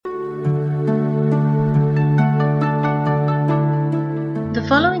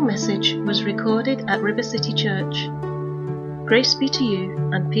message was recorded at River City Church. Grace be to you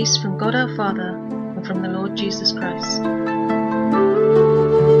and peace from God our Father and from the Lord Jesus Christ.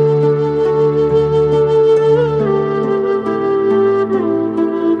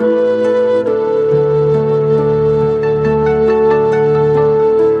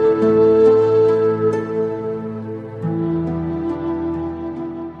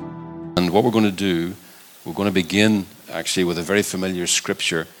 And what we're going to do, we're going to begin actually with a very familiar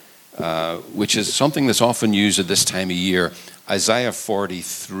scripture, which is something that's often used at this time of year. Isaiah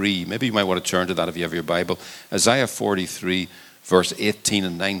 43. Maybe you might want to turn to that if you have your Bible. Isaiah 43, verse 18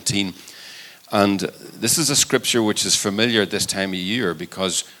 and 19. And this is a scripture which is familiar at this time of year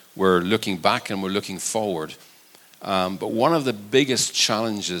because we're looking back and we're looking forward. But one of the biggest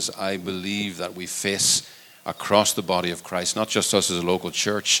challenges I believe that we face across the body of Christ, not just us as a local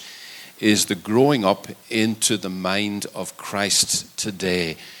church, is the growing up into the mind of Christ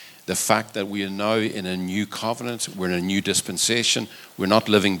today. The fact that we are now in a new covenant, we're in a new dispensation, we're not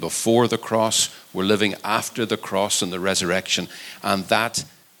living before the cross, we're living after the cross and the resurrection, and that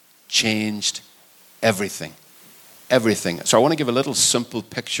changed everything. Everything. So I want to give a little simple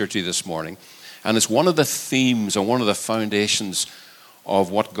picture to you this morning, and it's one of the themes and one of the foundations of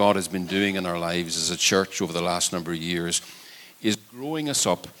what God has been doing in our lives as a church over the last number of years, is growing us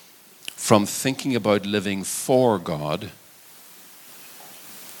up from thinking about living for God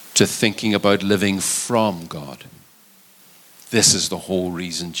to thinking about living from God. This is the whole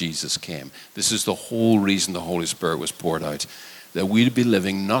reason Jesus came. This is the whole reason the Holy Spirit was poured out. That we'd be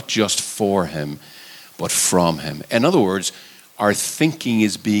living not just for Him, but from Him. In other words, our thinking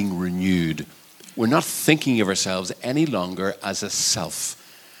is being renewed. We're not thinking of ourselves any longer as a self.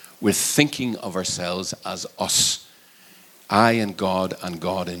 We're thinking of ourselves as us. I and God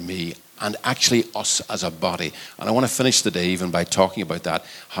in me. And actually us as a body. And I want to finish the day even by talking about that.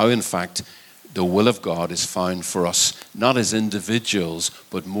 How in fact the will of God is found for us, not as individuals,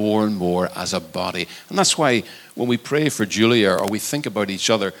 but more and more as a body. And that's why when we pray for Julia or we think about each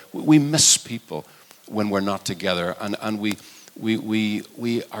other, we miss people when we're not together. And we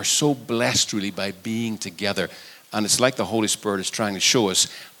are so blessed really by being together. And it's like the Holy Spirit is trying to show us,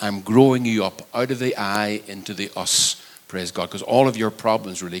 I'm growing you up out of the I into the us. Praise God, because all of your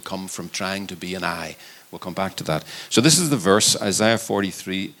problems really come from trying to be an I. We'll come back to that. So this is the verse, Isaiah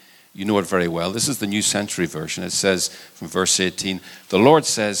 43. You know it very well. This is the New Century Version. It says from verse 18, the Lord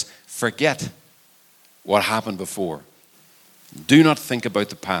says, forget what happened before. Do not think about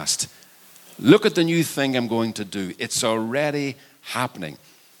the past. Look at the new thing I'm going to do. It's already happening.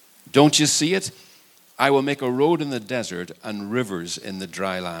 Don't you see it? I will make a road in the desert and rivers in the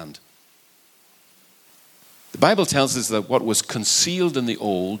dry land. The Bible tells us that what was concealed in the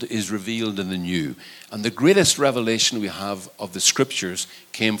old is revealed in the new. And the greatest revelation we have of the scriptures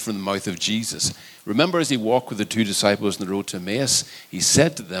came from the mouth of Jesus. Remember, as he walked with the two disciples on the road to Emmaus, he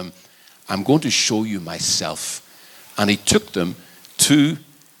said to them, I'm going to show you myself. And he took them to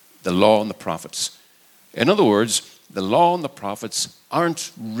the law and the prophets. In other words, the law and the prophets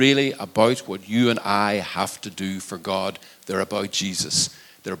aren't really about what you and I have to do for God. They're about Jesus.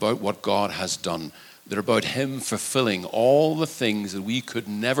 They're about what God has done. They're about Him fulfilling all the things that we could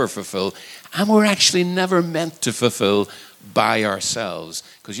never fulfill, and we're actually never meant to fulfill by ourselves.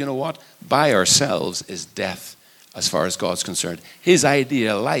 Because you know what? By ourselves is death as far as God's concerned. His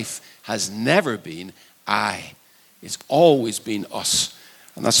ideal life has never been I. It's always been us.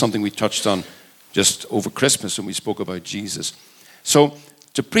 And that's something we touched on just over Christmas when we spoke about Jesus. So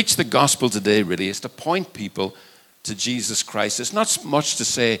to preach the gospel today really is to point people to Jesus Christ. It's not so much to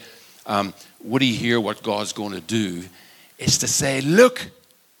say, would he hear what God's going to do? It's to say, look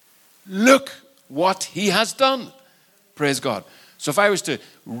what he has done. Praise God. So if I was to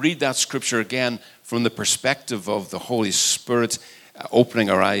read that scripture again from the perspective of the Holy Spirit opening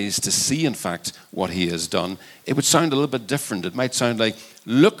our eyes to see, in fact, what he has done, it would sound a little bit different. It might sound like,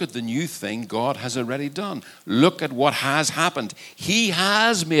 look at the new thing God has already done. Look at what has happened. He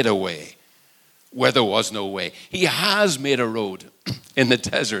has made a way where there was no way. He has made a road in the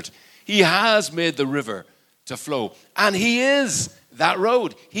desert. He has made the river to flow. And he is that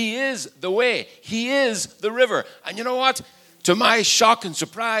road. He is the way. He is the river. And you know what? To my shock and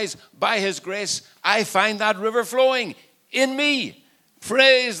surprise, by his grace, I find that river flowing in me.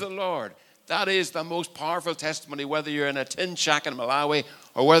 Praise the Lord. That is the most powerful testimony, whether you're in a tin shack in Malawi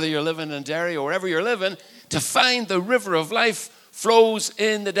or whether you're living in Derry or wherever you're living, to find the river of life flows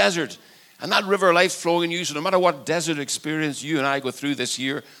in the desert. And that river of life flowing in you, so no matter what desert experience you and I go through this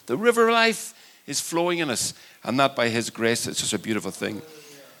year, the river of life is flowing in us. And that by his grace, it's just a beautiful thing.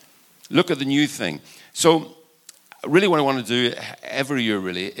 Look at the new thing. So really what I want to do every year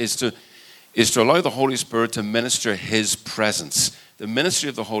really is to allow the Holy Spirit to minister his presence. The ministry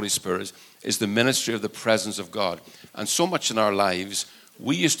of the Holy Spirit is the ministry of the presence of God. And so much in our lives,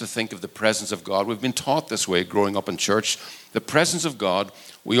 we used to think of the presence of God. We've been taught this way growing up in church. The presence of God,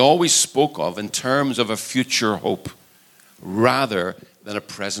 we always spoke of in terms of a future hope rather than a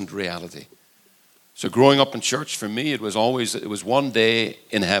present reality. So growing up in church, for me, it was one day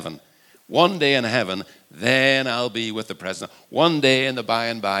in heaven. One day in heaven, then I'll be with the President. One day in the by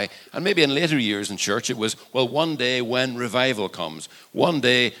and by. And maybe in later years in church, it was, well, one day when revival comes. One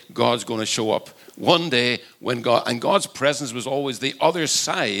day God's going to show up. One day when God's presence was always the other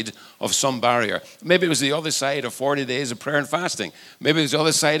side of some barrier. Maybe it was the other side of 40 days of prayer and fasting. Maybe it was the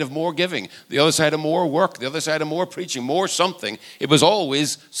other side of more giving, the other side of more work, the other side of more preaching, more something. It was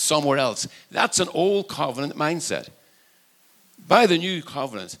always somewhere else. That's an old covenant mindset. By the new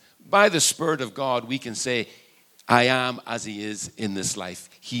covenant, by the Spirit of God, we can say, I am as he is in this life.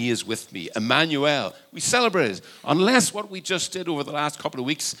 He is with me. Emmanuel. We celebrate it. Unless what we just did over the last couple of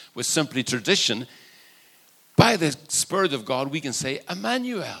weeks was simply tradition, by the Spirit of God, we can say,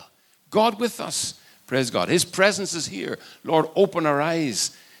 Emmanuel, God with us. Praise God. His presence is here. Lord, open our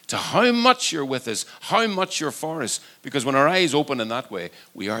eyes to how much you're with us, how much you're for us. Because when our eyes open in that way,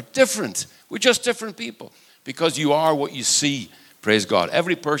 we are different. We're just different people. Because you are what you see. Praise God.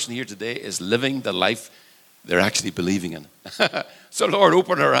 Every person here today is living the life they're actually believing in. So, Lord,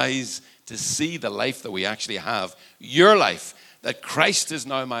 open our eyes to see the life that we actually have. Your life, that Christ is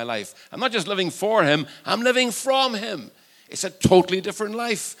now my life. I'm not just living for him, I'm living from him. It's a totally different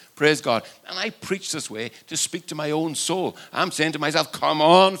life. Praise God. And I preach this way to speak to my own soul. I'm saying to myself, come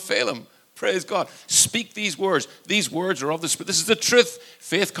on, fail him. Praise God. Speak these words. These words are of the Spirit. This is the truth.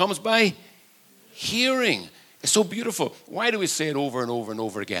 Faith comes by hearing. It's so beautiful. Why do we say it over and over and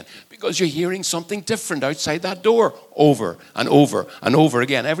over again? Because you're hearing something different outside that door over and over and over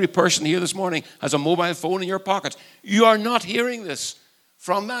again. Every person here this morning has a mobile phone in your pocket. You are not hearing this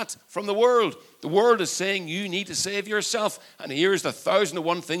from the world. The world is saying you need to save yourself. And here's the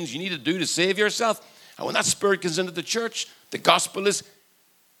 1,001 things you need to do to save yourself. And when that spirit comes into the church, the gospel is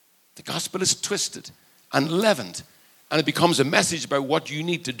twisted and leavened. And it becomes a message about what you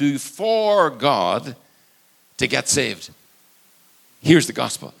need to do for God to get saved. Here's the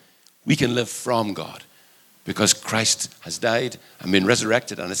gospel. We can live from God because Christ has died and been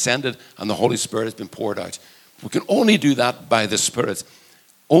resurrected and ascended and the Holy Spirit has been poured out. We can only do that by the Spirit,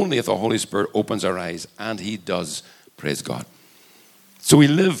 only if the Holy Spirit opens our eyes, and he does, praise God. So we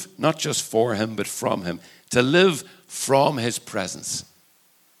live not just for him but from him. To live from his presence.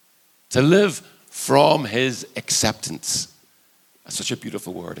 To live from his acceptance. That's such a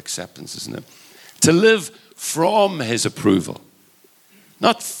beautiful word, acceptance, isn't it? To live from his approval,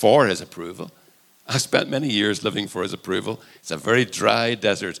 not for his approval. I spent many years living for his approval. It's a very dry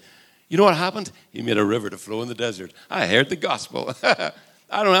desert. You know what happened? He made a river to flow in the desert. I heard the gospel.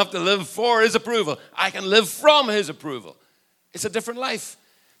 I don't have to live for his approval. I can live from his approval. It's a different life.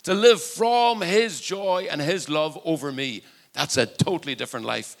 To live from his joy and his love over me. That's a totally different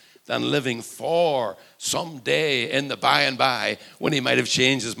life than living for some day in the by and by when he might have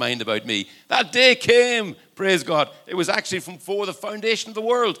changed his mind about me. That day came, praise God. It was actually from before the foundation of the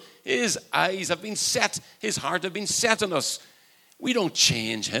world. His eyes have been set. His heart have been set on us. We don't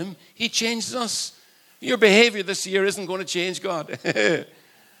change him. He changes us. Your behavior this year isn't going to change God.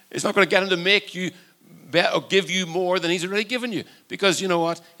 It's not going to get him to make you or give you more than he's already given you. Because you know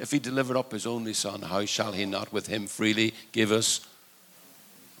what? If he delivered up his only son, how shall he not with him freely give us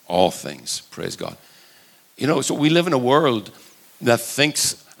all things? Praise God. You know, so we live in a world that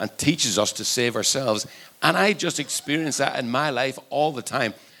thinks and teaches us to save ourselves. And I just experience that in my life all the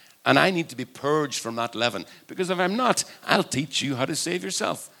time. And I need to be purged from that leaven. Because if I'm not, I'll teach you how to save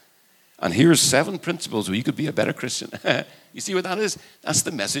yourself. And here's 7 principles where you could be a better Christian. You see what that is? That's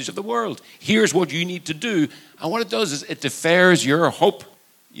the message of the world. Here's what you need to do. And what it does is it defers your hope.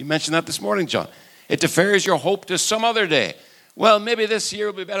 You mentioned that this morning, John. It defers your hope to some other day. Well, maybe this year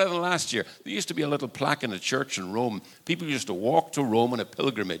will be better than last year. There used to be a little plaque in a church in Rome. People used to walk to Rome on a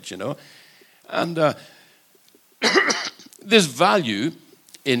pilgrimage, you know. And there's value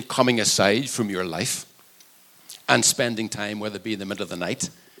in coming aside from your life and spending time, whether it be in the middle of the night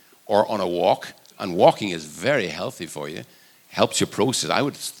or on a walk. And walking is very healthy for you. Helps you process. I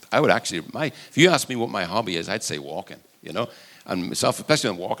would actually, if you ask me what my hobby is, I'd say walking, you know. And myself, especially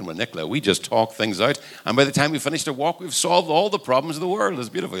when I'm walking with Nicola, we just talk things out. And by the time we finish the walk, we've solved all the problems of the world. It's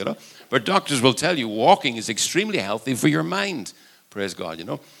beautiful, you know. But doctors will tell you walking is extremely healthy for your mind. Praise God, you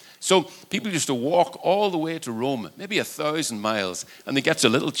know. So people used to walk all the way to Rome, maybe 1,000 miles. And they get to a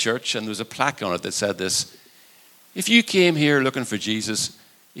little church and there was a plaque on it that said this: If you came here looking for Jesus,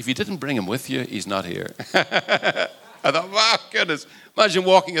 if you didn't bring him with you, he's not here. I thought, wow, goodness, imagine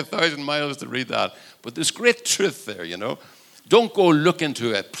walking 1,000 miles to read that. But there's great truth there, you know. Don't go look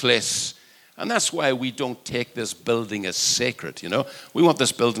into a place. And that's why we don't take this building as sacred, you know. We want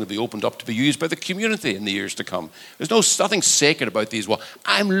this building to be opened up to be used by the community in the years to come. There's nothing sacred about these walls.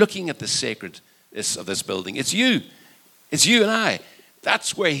 I'm looking at the sacredness of this building. It's you. It's you and I.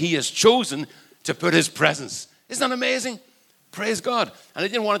 That's where he has chosen to put his presence. Isn't that amazing? Praise God. And he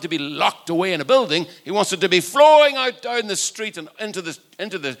didn't want it to be locked away in a building. He wants it to be flowing out down the street and into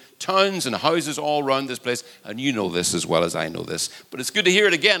the towns and houses all around this place. And you know this as well as I know this. But it's good to hear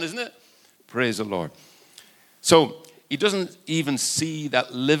it again, isn't it? Praise the Lord. So he doesn't even see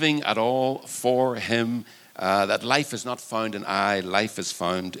that living at all for him, that life is not found in I, life is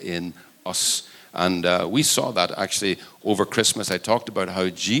found in us. And we saw that actually over Christmas. I talked about how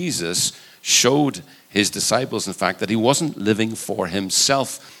Jesus showed his disciples, in fact, that he wasn't living for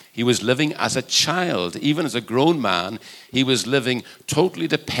himself. He was living as a child. Even as a grown man, he was living totally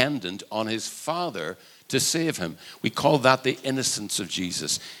dependent on his Father to save him. We call that the innocence of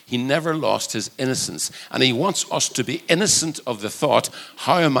Jesus. He never lost his innocence. And he wants us to be innocent of the thought,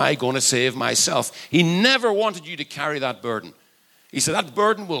 how am I going to save myself? He never wanted you to carry that burden. He said that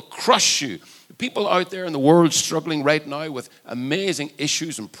burden will crush you. People out there in the world struggling right now with amazing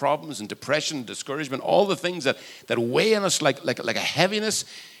issues and problems and depression and discouragement, all the things that weigh on us like a heaviness,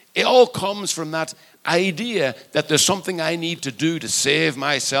 it all comes from that idea that there's something I need to do to save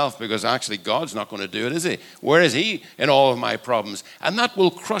myself, because actually God's not going to do it, is he? Where is he in all of my problems? And that will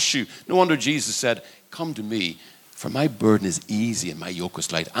crush you. No wonder Jesus said, come to me, for my burden is easy and my yoke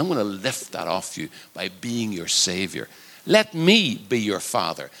is light. I'm going to lift that off you by being your Savior. Let me be your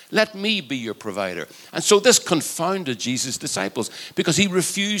Father. Let me be your provider. And so this confounded Jesus' disciples because he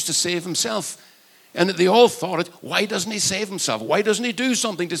refused to save himself. And they all thought it, why doesn't he save himself? Why doesn't he do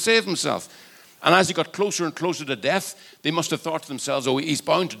something to save himself? And as he got closer and closer to death, they must have thought to themselves, oh, he's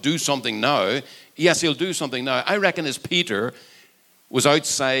bound to do something now. Yes, he'll do something now. I reckon as Peter was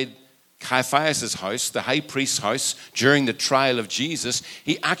outside Caiaphas' house, the high priest's house, during the trial of Jesus,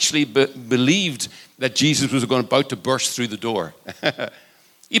 he actually believed that Jesus was about to burst through the door.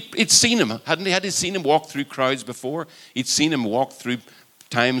 He'd seen him, hadn't he? Had he seen him walk through crowds before? He'd seen him walk through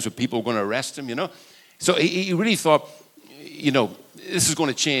times when people were going to arrest him, you know. So he really thought, you know, this is going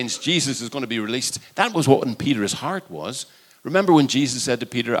to change. Jesus is going to be released. That was what in Peter's heart was. Remember when Jesus said to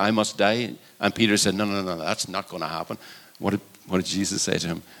Peter, I must die? And Peter said, no, that's not going to happen. What did Jesus say to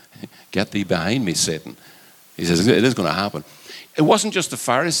him? Get thee behind me, Satan. He says, it is going to happen. It wasn't just the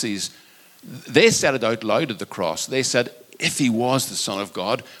Pharisees. They said it out loud at the cross. They said, if he was the Son of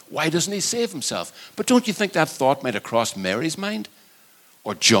God, why doesn't he save himself? But don't you think that thought might have crossed Mary's mind?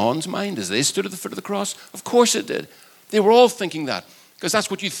 Or John's mind as they stood at the foot of the cross? Of course it did. They were all thinking that. Because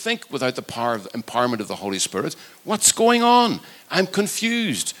that's what you think without the power of empowerment of the Holy Spirit. What's going on? I'm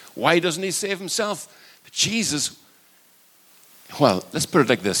confused. Why doesn't he save himself? But Jesus, well, let's put it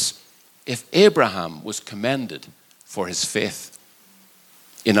like this. If Abraham was commended for his faith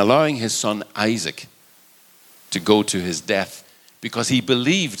in allowing his son Isaac to go to his death because he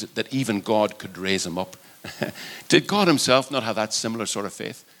believed that even God could raise him up, did God himself not have that similar sort of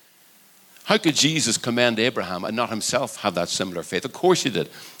faith? How could Jesus commend Abraham and not himself have that similar faith? Of course he did.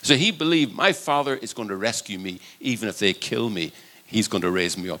 So he believed, my Father is going to rescue me. Even if they kill me, he's going to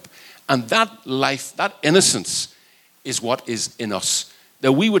raise me up. And that life, that innocence is what is in us.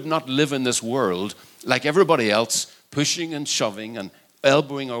 That we would not live in this world like everybody else, pushing and shoving and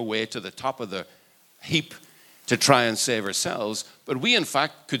elbowing our way to the top of the heap to try and save ourselves. But we, in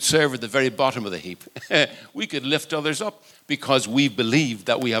fact, could serve at the very bottom of the heap. We could lift others up because we believe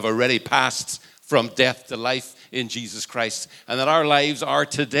that we have already passed from death to life in Jesus Christ. And that our lives are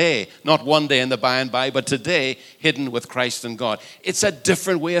today, not one day in the by and by, but today hidden with Christ and God. It's a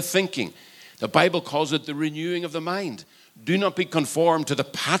different way of thinking. The Bible calls it the renewing of the mind. Do not be conformed to the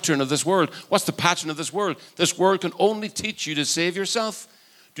pattern of this world. What's the pattern of this world? This world can only teach you to save yourself.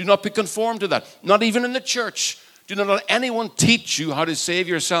 Do not be conformed to that. Not even in the church. Do not let anyone teach you how to save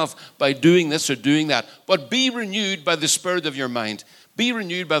yourself by doing this or doing that. But be renewed by the spirit of your mind. Be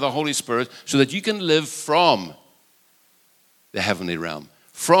renewed by the Holy Spirit so that you can live from the heavenly realm,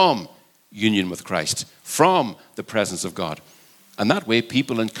 from union with Christ, from the presence of God. And that way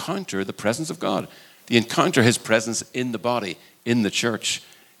people encounter the presence of God. They encounter his presence in the body, in the church.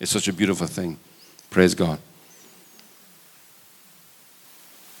 It's such a beautiful thing. Praise God.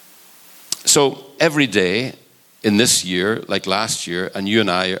 So every day in this year, like last year, and you and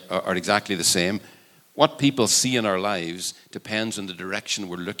I are exactly the same, what people see in our lives depends on the direction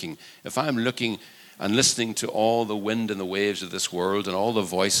we're looking. If I'm looking and listening to all the wind and the waves of this world and all the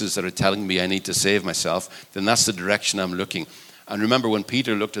voices that are telling me I need to save myself, then that's the direction I'm looking. And remember, when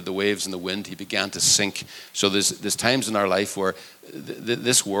Peter looked at the waves and the wind, he began to sink. So there's times in our life where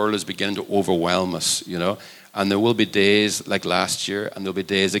this world is beginning to overwhelm us, you know. And there will be days like last year, and there'll be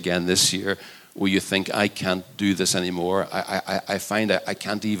days again this year where you think, I can't do this anymore. I find I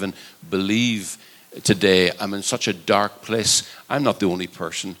can't even believe today. I'm in such a dark place. I'm not the only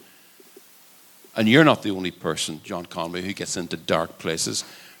person. And you're not the only person, John Conway, who gets into dark places,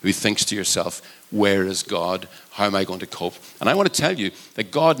 who thinks to yourself, where is God? How am I going to cope? And I want to tell you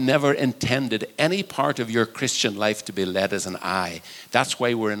that God never intended any part of your Christian life to be led as an I. That's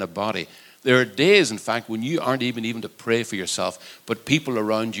why we're in a body. There are days, in fact, when you aren't even to pray for yourself, but people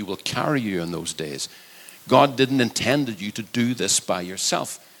around you will carry you in those days. God didn't intend you to do this by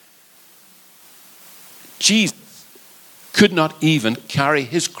yourself. Jesus could not even carry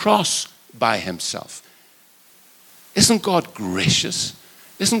his cross by himself. Isn't God gracious?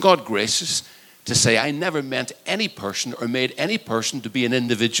 Isn't God gracious to say, I never meant any person or made any person to be an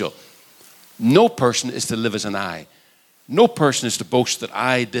individual. No person is to live as an I. No person is to boast that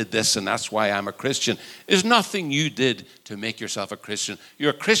I did this and that's why I'm a Christian. There's nothing you did to make yourself a Christian.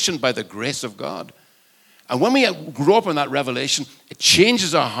 You're a Christian by the grace of God. And when we grow up in that revelation, it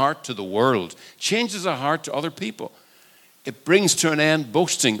changes our heart to the world, changes our heart to other people. It brings to an end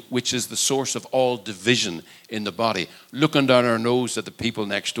boasting, which is the source of all division in the body. Looking down our nose at the people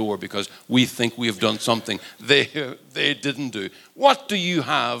next door because we think we have done something they didn't do. What do you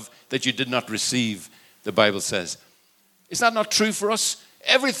have that you did not receive, the Bible says? Is that not true for us?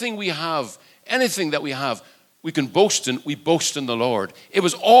 Everything we have, anything that we have, we can boast in, we boast in the Lord. It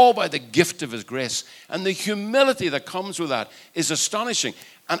was all by the gift of his grace. And the humility that comes with that is astonishing.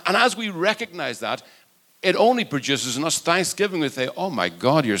 And as we recognize that, it only produces in us thanksgiving. We say, oh my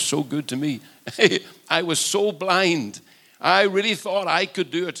God, you're so good to me. I was so blind. I really thought I could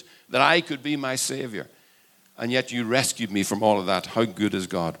do it, that I could be my Savior. And yet you rescued me from all of that. How good is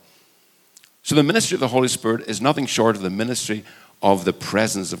God? So the ministry of the Holy Spirit is nothing short of the ministry of the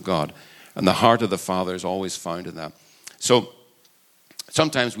presence of God. And the heart of the Father is always found in that. So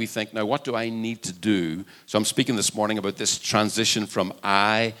sometimes we think, now what do I need to do? So I'm speaking this morning about this transition from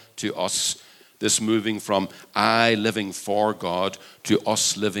I to us. This moving from I living for God to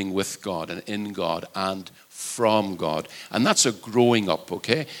us living with God and in God and from God. And that's a growing up,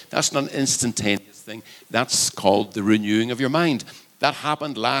 okay? That's not an instantaneous thing. That's called the renewing of your mind. That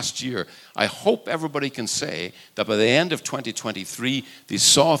happened last year. I hope everybody can say that by the end of 2023, they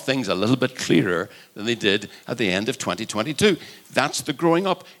saw things a little bit clearer than they did at the end of 2022. That's the growing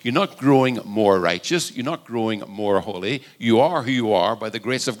up. You're not growing more righteous. You're not growing more holy. You are who you are by the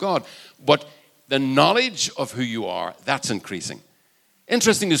grace of God. But the knowledge of who you are, that's increasing.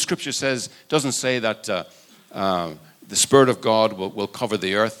 Interesting, the scripture doesn't say that the Spirit of God will cover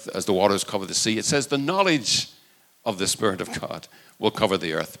the earth as the waters cover the sea. It says the knowledge of the Spirit of God will cover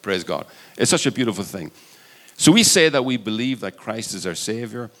the earth. Praise God. It's such a beautiful thing. So we say that we believe that Christ is our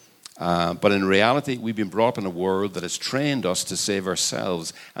Savior, but in reality, we've been brought up in a world that has trained us to save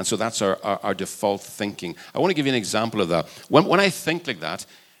ourselves, and so that's our default thinking. I want to give you an example of that. When I think like that,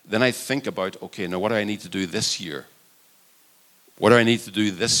 then I think about, okay, now what do I need to do this year? What do I need to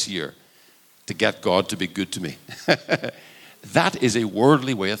do this year to get God to be good to me? That is a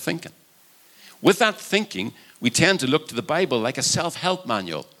worldly way of thinking. With that thinking, we tend to look to the Bible like a self-help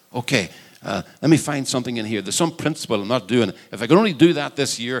manual. Okay, let me find something in here. There's some principle I'm not doing. If I could only do that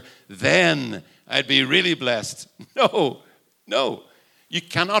this year, then I'd be really blessed. No. You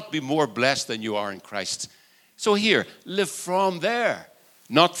cannot be more blessed than you are in Christ. So here, live from there,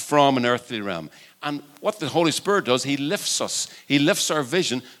 not from an earthly realm. And what the Holy Spirit does, he lifts us. He lifts our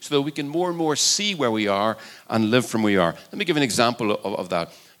vision so that we can more and more see where we are and live from where we are. Let me give an example of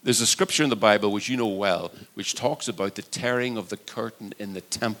that. There's a scripture in the Bible, which you know well, which talks about the tearing of the curtain in the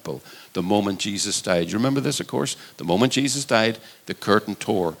temple the moment Jesus died. You remember this, of course? The moment Jesus died, the curtain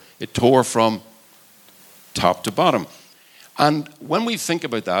tore. It tore from top to bottom. And when we think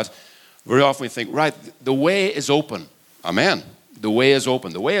about that, very often we think, right, the way is open. Amen. The way is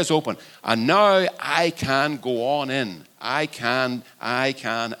open. The way is open. And now I can go on in. I can.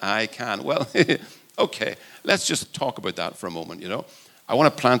 Well, okay, let's just talk about that for a moment, you know. I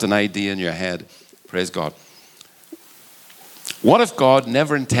want to plant an idea in your head. Praise God. What if God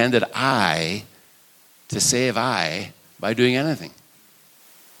never intended I to save I by doing anything?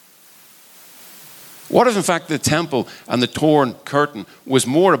 What if, in fact, the temple and the torn curtain was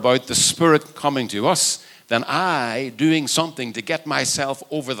more about the Spirit coming to us than I doing something to get myself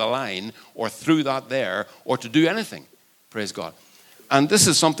over the line or through that there or to do anything? Praise God. And this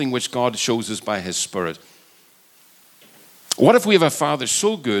is something which God shows us by his Spirit. What if we have a Father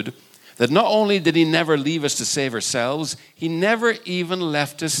so good that not only did he never leave us to save ourselves, he never even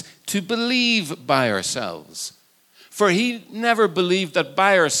left us to believe by ourselves. For he never believed that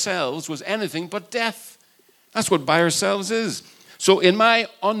by ourselves was anything but death. That's what by ourselves is. So in my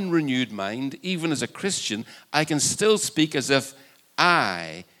unrenewed mind, even as a Christian, I can still speak as if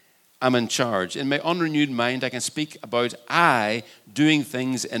I am in charge. In my unrenewed mind, I can speak about I doing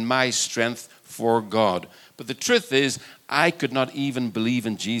things in my strength for God. But the truth is, I could not even believe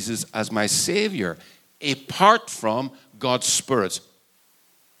in Jesus as my Savior apart from God's Spirit.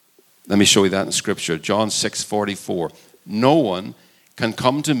 Let me show you that in Scripture. John 6:44. No one can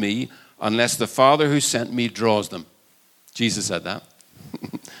come to me unless the Father who sent me draws them. Jesus said that.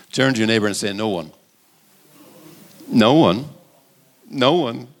 Turn to your neighbor and say, no one. No one. No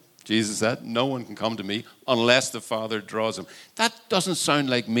one. Jesus said, no one can come to me unless the Father draws them. That doesn't sound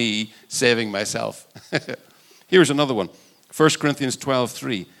like me saving myself. Here's another one. 1 Corinthians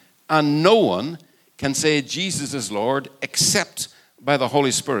 12:3. And no one can say Jesus is Lord except by the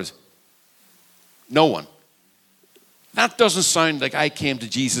Holy Spirit. No one. That doesn't sound like I came to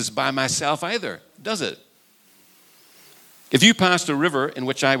Jesus by myself either, does it? If you passed a river in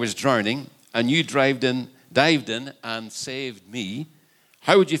which I was drowning and you dived in and saved me,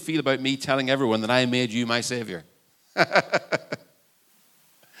 how would you feel about me telling everyone that I made you my Savior?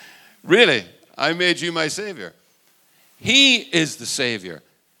 Really, I made you my Savior. He is the Savior.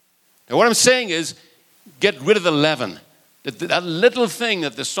 Now what I'm saying is, get rid of the leaven. That little thing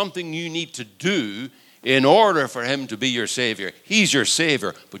that there's something you need to do in order for him to be your Savior. He's your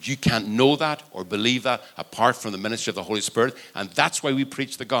Savior, but you can't know that or believe that apart from the ministry of the Holy Spirit. And that's why we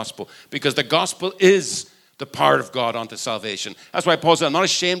preach the gospel, because the gospel is the power of God unto salvation. That's why Paul said, I'm not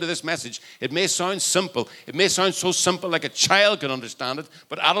ashamed of this message. It may sound simple. It may sound so simple like a child can understand it,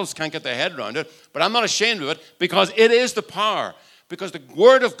 but adults can't get their head around it. But I'm not ashamed of it because it is the power. Because the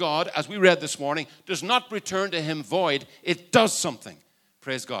word of God, as we read this morning, does not return to him void. It does something.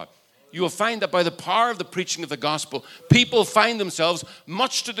 Praise God. You will find that by the power of the preaching of the gospel, people find themselves,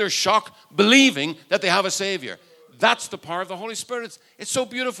 much to their shock, believing that they have a Savior. That's the power of the Holy Spirit. It's so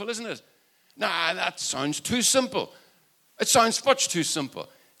beautiful, isn't it? Nah, that sounds too simple. It sounds much too simple.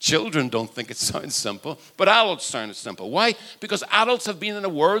 Children don't think it sounds simple, but adults sound simple. Why? Because adults have been in a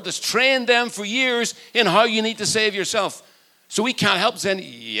world that's trained them for years in how you need to save yourself. So we can't help saying,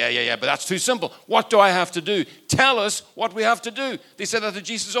 yeah, but that's too simple. What do I have to do? Tell us what we have to do. They said that to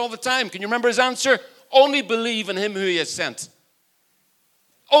Jesus all the time. Can you remember his answer? Only believe in him who he has sent.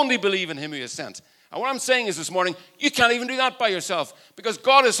 Only believe in him who he has sent. And what I'm saying is this morning, you can't even do that by yourself. Because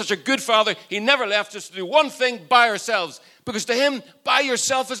God is such a good Father, he never left us to do one thing by ourselves. Because to him, by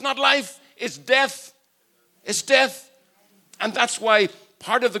yourself is not life, it's death. It's death. And that's why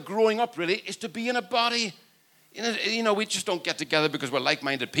part of the growing up really is to be in a body. You know, we just don't get together because we're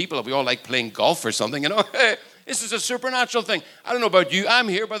like-minded people. If we all like playing golf or something, this is a supernatural thing. I don't know about you. I'm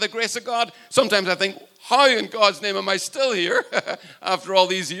here by the grace of God. Sometimes I think, how in God's name am I still here after all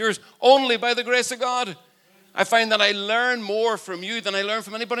these years? Only by the grace of God. I find that I learn more from you than I learn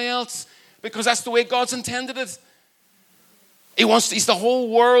from anybody else because that's the way God's intended it. The whole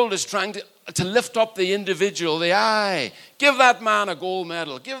world is trying to lift up the individual, the I. Give that man a gold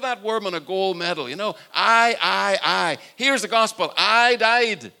medal. Give that woman a gold medal. You know, I. Here's the gospel. I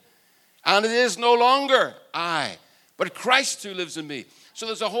died. And it is no longer I, but Christ who lives in me. So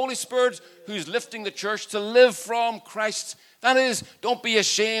there's a Holy Spirit who's lifting the church to live from Christ. That is, don't be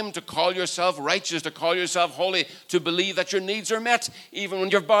ashamed to call yourself righteous, to call yourself holy, to believe that your needs are met, even when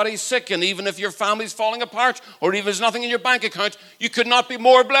your body's sick, and even if your family's falling apart, or even if there's nothing in your bank account, you could not be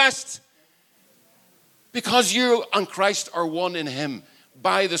more blessed. Because you and Christ are one in him,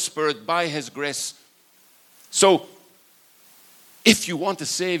 by the Spirit, by his grace. So, if you want a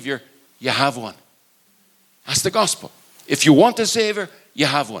Savior, you have one. That's the gospel. If you want a Savior, you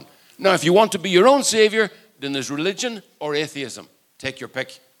have one. Now, if you want to be your own Savior, then there's religion or atheism. Take your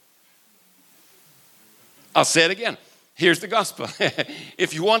pick. I'll say it again. Here's the gospel.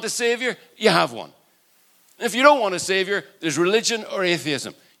 If you want a Savior, you have one. If you don't want a Savior, there's religion or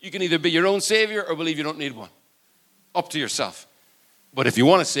atheism. You can either be your own Savior or believe you don't need one. Up to yourself. But if you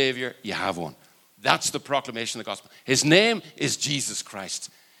want a Savior, you have one. That's the proclamation of the gospel. His name is Jesus Christ.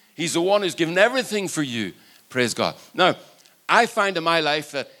 He's the one who's given everything for you. Praise God. Now, I find in my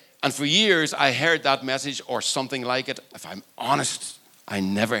life that, and for years I heard that message or something like it. If I'm honest, I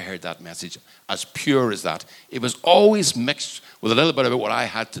never heard that message as pure as that. It was always mixed with a little bit about what I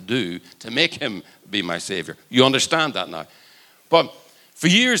had to do to make him be my Savior. You understand that now? But For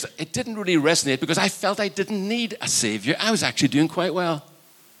years, it didn't really resonate because I felt I didn't need a Saviour. I was actually doing quite well,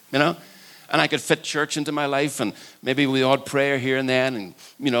 you know. And I could fit church into my life and maybe with the odd prayer here and then and,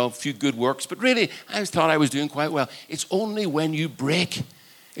 you know, a few good works. But really, I thought I was doing quite well. It's only when you break.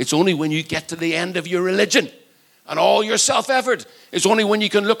 It's only when you get to the end of your religion and all your self-effort. It's only when you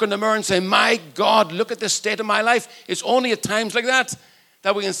can look in the mirror and say, my God, look at the state of my life. It's only at times like that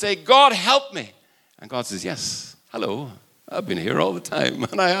we can say, God, help me. And God says, yes, hello. I've been here all the time,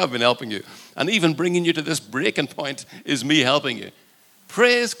 and I have been helping you. And even bringing you to this breaking point is me helping you.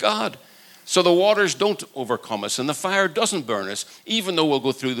 Praise God. So the waters don't overcome us, and the fire doesn't burn us, even though we'll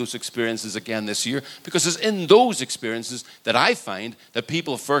go through those experiences again this year, because it's in those experiences that I find that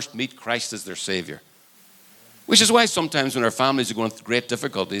people first meet Christ as their Savior. Which is why sometimes when our families are going through great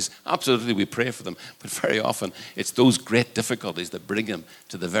difficulties, absolutely we pray for them, but very often it's those great difficulties that bring them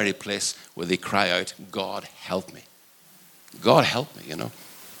to the very place where they cry out, God, help me. God help me, you know.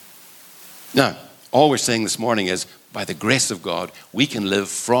 Now, all we're saying this morning is, by the grace of God, we can live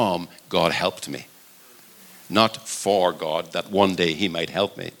from God helped me. Not for God, that one day he might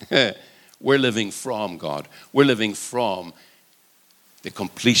help me. We're living from God. We're living from the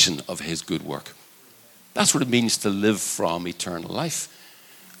completion of his good work. That's what it means to live from eternal life.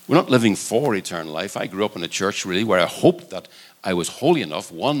 We're not living for eternal life. I grew up in a church, really, where I hoped that I was holy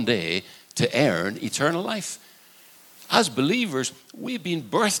enough one day to earn eternal life. As believers, we've been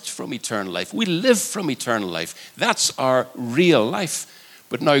birthed from eternal life. We live from eternal life. That's our real life.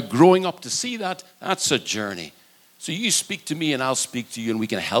 But now growing up to see that, that's a journey. So you speak to me and I'll speak to you, and we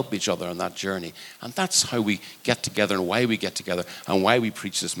can help each other on that journey. And that's how we get together and why we get together and why we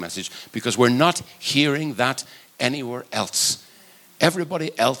preach this message. Because we're not hearing that anywhere else.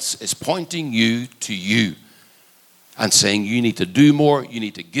 Everybody else is pointing you to you and saying you need to do more, you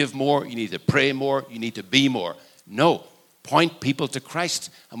need to give more, you need to pray more, you need to be more. No, point people to Christ.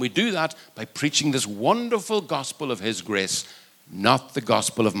 And we do that by preaching this wonderful gospel of his grace, not the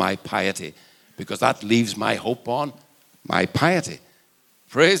gospel of my piety, because that leaves my hope on my piety.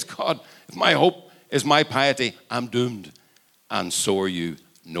 Praise God. If my hope is my piety, I'm doomed. And so are you.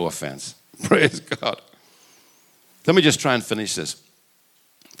 No offense. Praise God. Let me just try and finish this.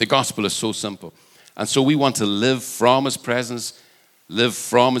 The gospel is so simple. And so we want to live from his presence, live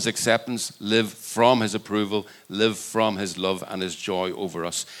from his acceptance, live from his approval, live from his love and his joy over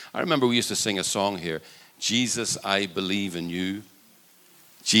us. I remember we used to sing a song here, Jesus, I believe in you.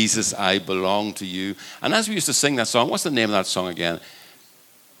 Jesus, I belong to you. And as we used to sing that song, what's the name of that song again?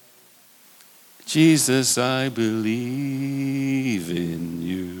 Jesus, I believe in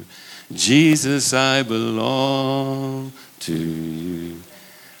you. Jesus, I belong to you.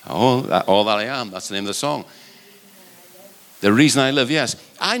 All that I am, that's the name of the song. The reason I live, yes.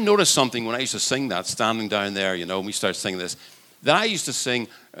 I noticed something when I used to sing that, standing down there, you know, when we started singing this, that I used to sing,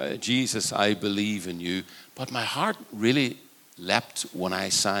 Jesus, I believe in you, but my heart really leapt when I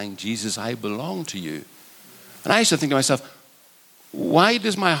sang, Jesus, I belong to you. And I used to think to myself, why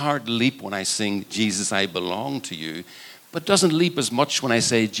does my heart leap when I sing, Jesus, I belong to you, but doesn't leap as much when I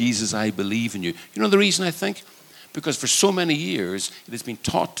say, Jesus, I believe in you? You know the reason, I think? Because for so many years, it has been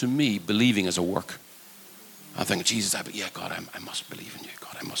taught to me believing as a work. I think, Jesus, yeah, God, I must believe in you.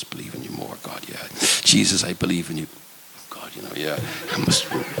 God, I must believe in you more. God, yeah. Jesus, I believe in you. God, you know, yeah.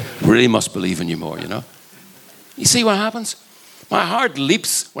 I really must believe in you more, you know. You see what happens? My heart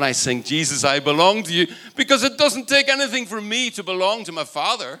leaps when I sing, Jesus, I belong to you, because it doesn't take anything for me to belong to my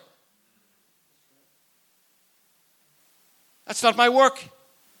Father. That's not my work.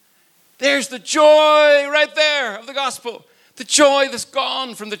 There's the joy right there of the gospel. The joy that's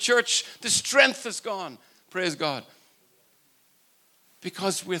gone from the church. The strength that's gone. Praise God.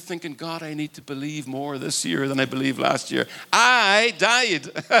 Because we're thinking, God, I need to believe more this year than I believed last year. I died.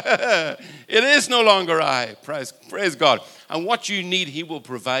 It is no longer I. Praise God. And what you need, he will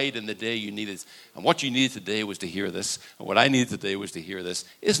provide in the day you need it. And what you needed today was to hear this. And what I needed today was to hear this.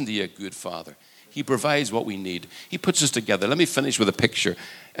 Isn't he a good Father? He provides what we need. He puts us together. Let me finish with a picture.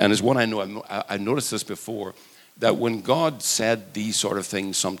 And it's one I know. I've noticed this before. That when God said these sort of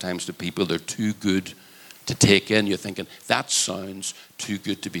things sometimes to people, they're too good to take in. You're thinking, that sounds too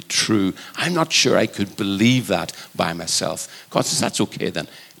good to be true. I'm not sure I could believe that by myself. God says, that's okay then.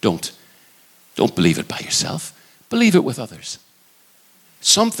 Don't believe it by yourself. Believe it with others.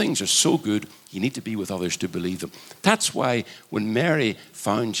 Some things are so good, you need to be with others to believe them. That's why when Mary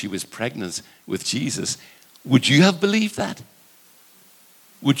found she was pregnant with Jesus, would you have believed that?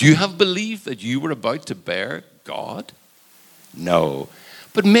 Would you have believed that you were about to bear God? No.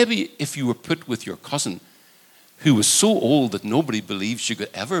 But maybe if you were put with your cousin, who was so old that nobody believed she could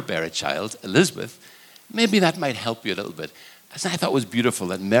ever bear a child, Elizabeth, maybe that might help you a little bit. As I thought was beautiful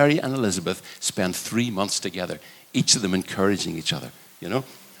that Mary and Elizabeth spent 3 months together, each of them encouraging each other, you know.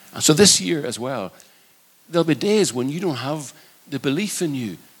 And so this year as well, there'll be days when you don't have the belief in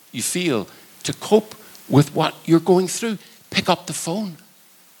you feel to cope with what you're going through. Pick up the phone.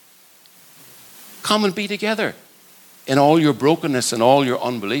 Come and be together in all your brokenness and all your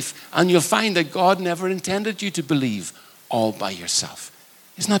unbelief, and you'll find that God never intended you to believe all by yourself.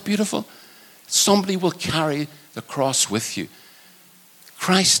 Isn't that beautiful? Somebody will carry the cross with you.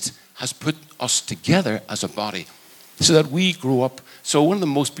 Christ has put us together as a body so that we grow up. So one of the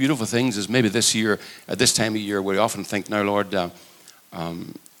most beautiful things is maybe this year, at this time of year, we often think, now, Lord, I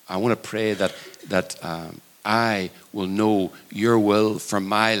want to pray that I will know your will for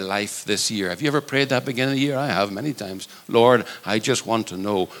my life this year. Have you ever prayed that beginning of the year? I have many times. Lord, I just want to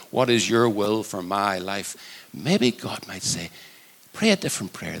know what is your will for my life. Maybe God might say, pray a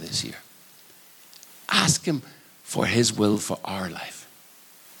different prayer this year. Ask him for his will for our life.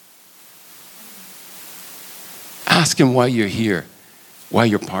 Ask him why you're here, why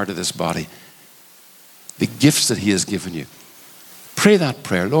you're part of this body, the gifts that he has given you. Pray that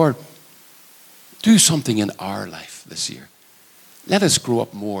prayer. Lord, do something in our life this year. Let us grow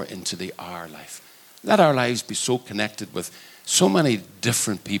up more into the our life. Let our lives be so connected with so many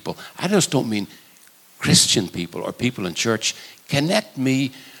different people. I just don't mean Christian people or people in church. Connect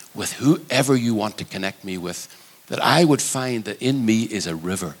me with whoever you want to connect me with, that I would find that in me is a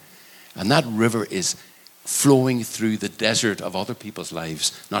river. And that river is flowing through the desert of other people's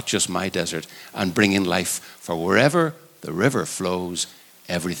lives, not just my desert, and bringing life. For wherever the river flows,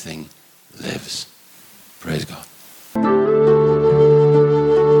 everything lives. Praise God.